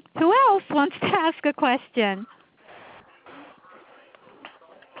 Who else wants to ask a question?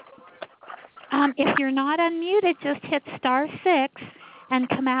 If you're not unmuted, just hit *6 and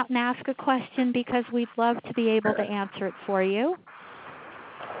come out and ask a question, because we'd love to be able to answer it for you.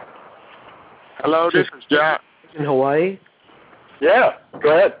 Hello, this is John. In Hawaii? Yeah,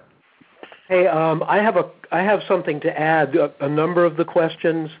 go ahead. Hey, I have something to add. A number of the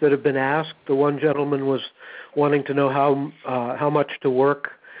questions that have been asked, the one gentleman was wanting to know how much to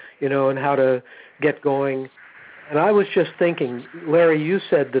work, and how to get going. And I was just thinking, Larry, you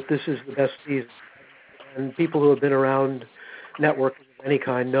said that this is the best season, and people who have been around networking of any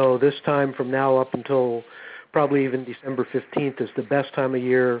kind know this time from now up until probably even December 15th is the best time of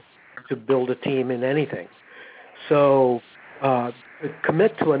year to build a team in anything. So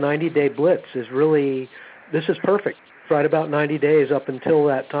commit to a 90-day blitz this is perfect. Right about 90 days up until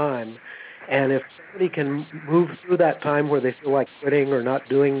that time. And if somebody can move through that time where they feel like quitting or not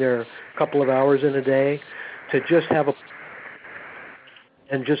doing their couple of hours in a day, to just have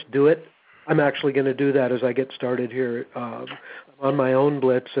and just do it. I'm actually going to do that as I get started here on my own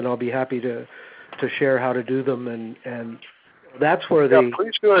blitz, and I'll be happy to share how to do them. And that's where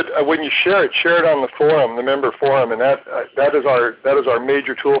please do it. When you share it on the forum, the member forum, and that is our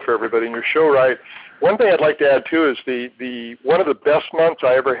major tool for everybody. And you're so right. One thing I'd like to add too is the one of the best months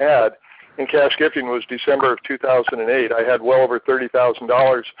I ever had in cash gifting was December of 2008. I had well over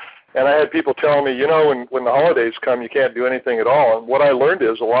 $30,000. And I had people telling me, when the holidays come, you can't do anything at all. And what I learned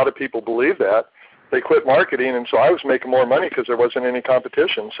is a lot of people believe that. They quit marketing, and so I was making more money because there wasn't any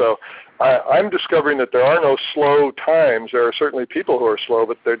competition. So I'm discovering that there are no slow times. There are certainly people who are slow,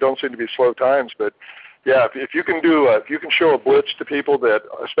 but there don't seem to be slow times. But, yeah, if you can show a blitz to people,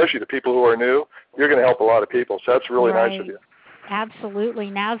 especially to people who are new, you're going to help a lot of people. So that's really nice of you. Absolutely.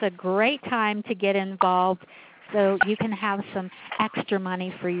 Now's a great time to get involved, so you can have some extra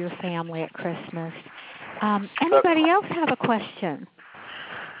money for your family at Christmas. Anybody else have a question?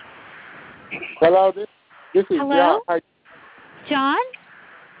 Hello, this is Hello? John. John?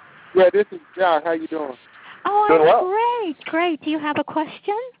 Yeah, this is John. How you doing? Oh, doing well. Great. Do you have a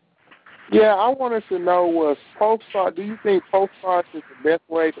question? Yeah, I wanted to know, do you think postcards is the best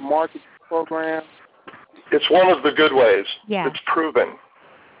way to market the program? It's one of the good ways. Yeah. It's proven.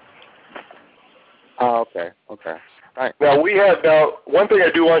 Oh, okay. Right. Now, one thing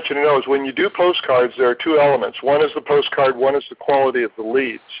I do want you to know is when you do postcards, there are two elements. One is the postcard, one is the quality of the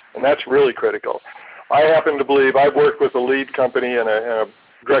leads, and that's really critical. I happen to believe, I've worked with a lead company and a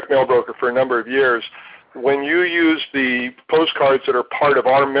direct mail broker for a number of years. When you use the postcards that are part of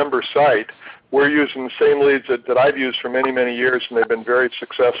our member site, we're using the same leads that I've used for many, many years, and they've been very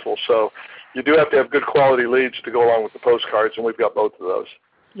successful. So you do have to have good quality leads to go along with the postcards, and we've got both of those.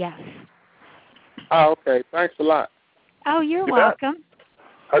 Yes. Oh, okay. Thanks a lot. Oh, you're You welcome.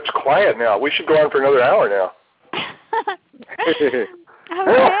 That's quiet now. We should go on for another hour now. Okay.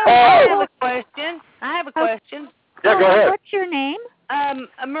 I have a question. Yeah, go ahead. What's your name?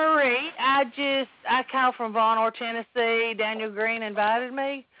 Marie. I call from Vonore, Tennessee. Daniel Green invited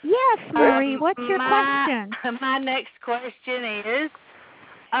me. Yes, Marie. What's your question? My next question is,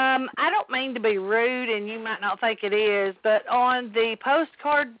 I don't mean to be rude, and you might not think it is, but on the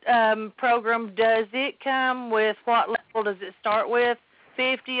postcard program, does it come with what level does it start with?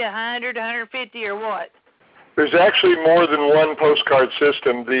 50, 100, 150, or what? There's actually more than one postcard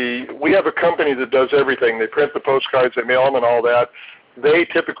system. We have a company that does everything. They print the postcards, they mail them and all that. They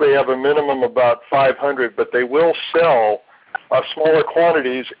typically have a minimum of about 500, but they will sell smaller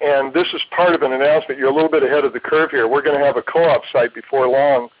quantities, and this is part of an announcement. You're a little bit ahead of the curve here. We're going to have a co-op site before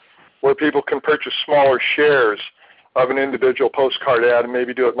long where people can purchase smaller shares of an individual postcard ad and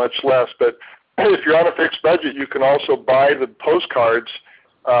maybe do it much less. But if you're on a fixed budget, you can also buy the postcards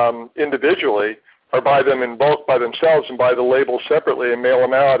individually or buy them in bulk by themselves and buy the labels separately and mail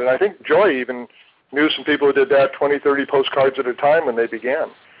them out. And I think Joy even knew some people who did that, 20, 30 postcards at a time when they began.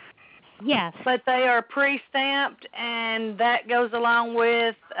 Yes. But they are pre-stamped, and that goes along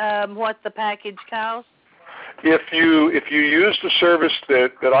with what the package costs? If you use the service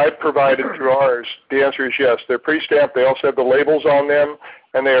that I've provided through ours, the answer is yes. They're pre-stamped. They also have the labels on them,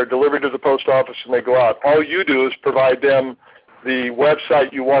 and they are delivered to the post office, and they go out. All you do is provide them the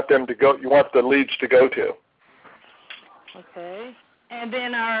website you want them to go. You want the leads to go to. Okay. And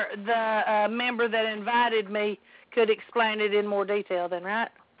then the member that invited me could explain it in more detail then, right?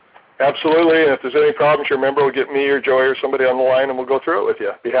 Absolutely, and if there's any problems, your member will get me or Joy or somebody on the line, and we'll go through it with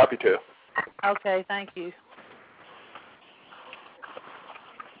you. Be happy to. Okay, thank you.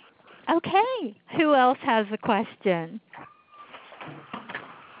 Okay, who else has a question?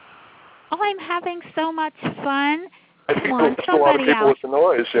 Oh, I'm having so much fun. I think Come on, a lot of people else. with the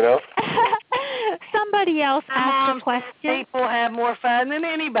noise, you know. Somebody else ask a question. People have more fun than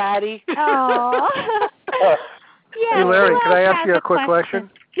anybody. Oh. Yeah, hey, Larry, could I ask you a quick question?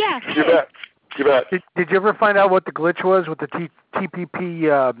 Yes. You bet. You bet. Did you ever find out what the glitch was with the TPP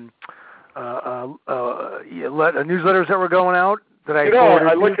newsletters that were going out?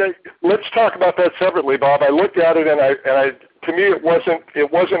 Let's talk about that separately, Bob. I looked at it, and I to me it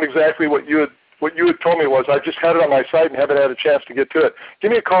wasn't exactly what you had told me it was. I just had it on my site and haven't had a chance to get to it.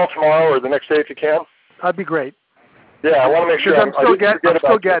 Give me a call tomorrow or the next day if you can. That'd be great. Yeah, I want to make sure I'm still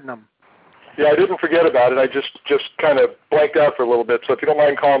getting them. Yeah, I didn't forget about it. I just kind of blanked out for a little bit. So if you don't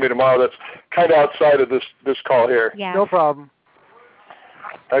mind calling me tomorrow, that's kind of outside of this call here. Yeah. No problem.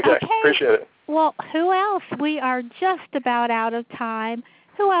 Okay, appreciate it. Well, who else? We are just about out of time.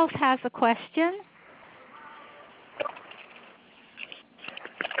 Who else has a question?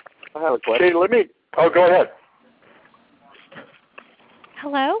 I have a question. Okay, go ahead.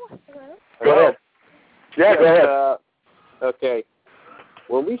 Hello? Go ahead. Yeah, go ahead. Okay.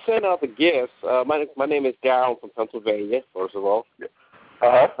 When we send out the gifts, my name is Darryl from Pennsylvania, first of all.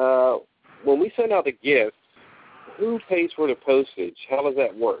 Uh-huh. When we send out the gifts, who pays for the postage? How does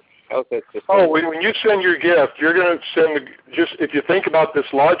that work? How's that system? Oh, when you send your gift, you're going to send if you think about this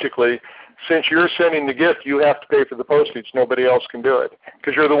logically, since you're sending the gift, you have to pay for the postage. Nobody else can do it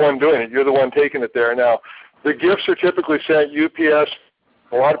because you're the one doing it. You're the one taking it there. Now, the gifts are typically sent UPS.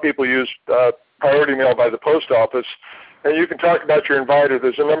 A lot of people use priority mail by the post office. And you can talk about your inviter.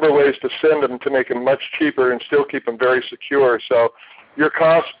 There's a number of ways to send them to make them much cheaper and still keep them very secure. So your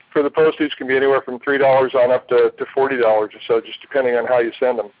cost for the postage can be anywhere from $3 on up to $40 or so, just depending on how you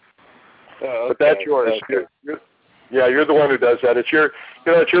send them. Oh, okay. But that's yours. Okay. You're the one who does that. It's your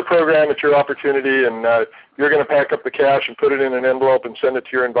program. It's your opportunity, and you're going to pack up the cash and put it in an envelope and send it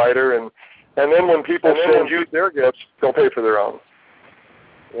to your inviter. And then when people send you their gifts, they'll pay for their own.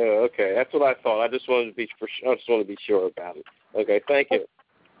 Oh, okay. That's what I thought. I just wanted to be sure about it. Okay, thank you.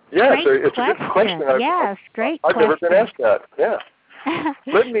 Yeah, great it's a good question. Yes, great I've never been asked that. Yeah.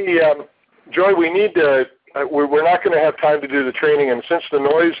 Let me, Joy, we need to, we're not going to have time to do the training, and since the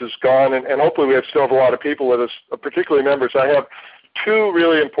noise is gone, and hopefully we still have a lot of people with us, particularly members, I have two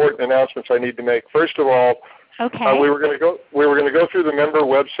really important announcements I need to make. First of all, okay. We were going to go through the member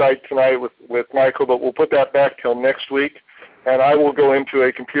website tonight with Michael, but we'll put that back till next week. And I will go into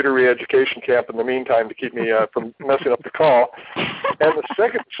a computer re-education camp in the meantime to keep me from messing up the call. And the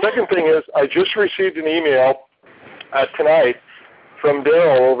second thing is I just received an email tonight from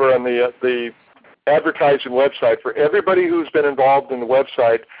Daryl over on the advertising website. For everybody who's been involved in the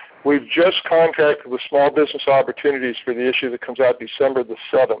website, we've just contracted with Small Business Opportunities for the issue that comes out December the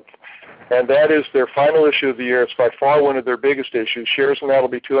 7th. And that is their final issue of the year. It's by far one of their biggest issues. Shares in that will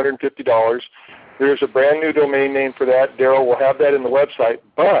be $250. There's a brand new domain name for that. Daryl will have that in the website.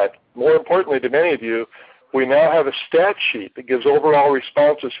 But more importantly to many of you, we now have a stat sheet that gives overall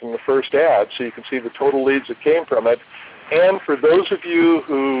responses from the first ad, so you can see the total leads that came from it. And for those of you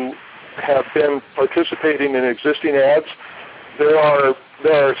who have been participating in existing ads, there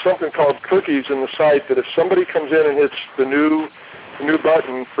are something called cookies in the site that if somebody comes in and hits the new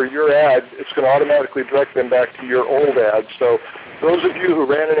button for your ad, it's going to automatically direct them back to your old ad. So those of you who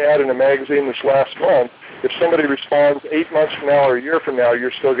ran an ad in a magazine this last month, if somebody responds 8 months from now or a year from now,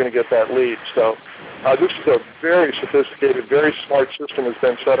 you're still going to get that lead. So this is a very sophisticated, very smart system has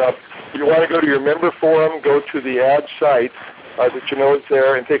been set up. If you want to go to your member forum, go to the ad site that you know is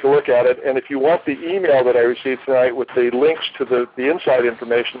there and take a look at it. And if you want the email that I received tonight with the links to the inside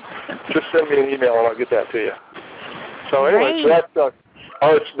information, just send me an email and I'll get that to you. So anyway,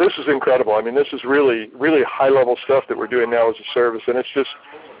 this is incredible. I mean, this is really, really high-level stuff that we're doing now as a service, and it's just,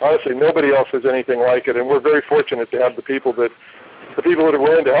 honestly, nobody else has anything like it, and we're very fortunate to have the people that are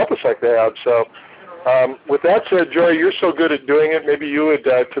willing to help us like they have. So with that said, Joy, you're so good at doing it, maybe you would,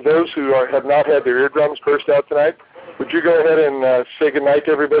 to those who have not had their eardrums burst out tonight, would you go ahead and say goodnight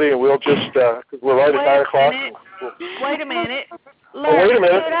to everybody, and we'll just, because we're right at 9 o'clock. Wait a minute. Larry, wait a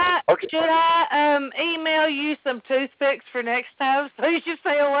minute. Should I email you some toothpicks for next time so you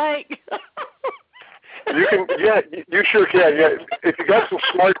stay awake? You can, yeah, you sure can. Yeah, if you got some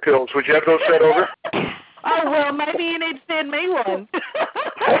smart pills, would you have those sent over? Oh well, maybe you need to send me one.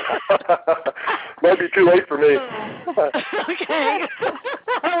 Might be too late for me. Okay.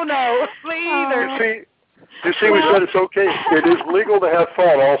 Oh no, me either. You see, we said it's okay. It is legal to have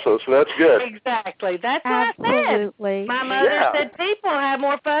fun also, so that's good. Exactly. That's what I said. My mother said people have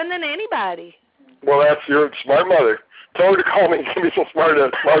more fun than anybody. Well, you're a smart mother. Tell her to call me and give me some smart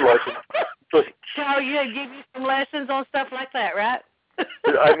lessons. So you give you some lessons on stuff like that, right?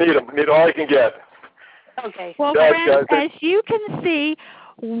 I need them. Need all I can get. Okay. Well, friends, as you can see,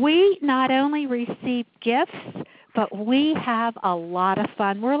 we not only receive gifts, but we have a lot of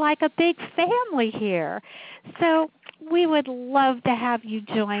fun. We're like a big family here. So we would love to have you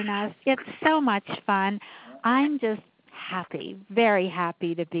join us. It's so much fun. I'm just happy, very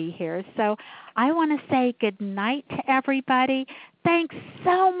happy to be here. So I want to say good night to everybody. Thanks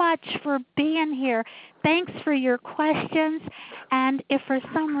so much for being here. Thanks for your questions. And if for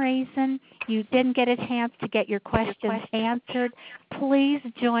some reason you didn't get a chance to get your questions answered, please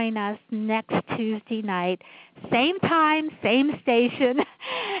join us next Tuesday night. Same time, same station,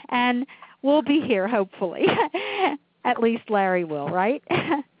 and we'll be here hopefully. At least Larry will, right?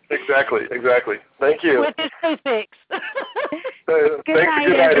 Exactly. Thank you. With his toothpicks. Good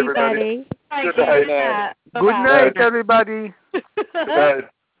night, everybody. Good night. Good night, everybody. Good night.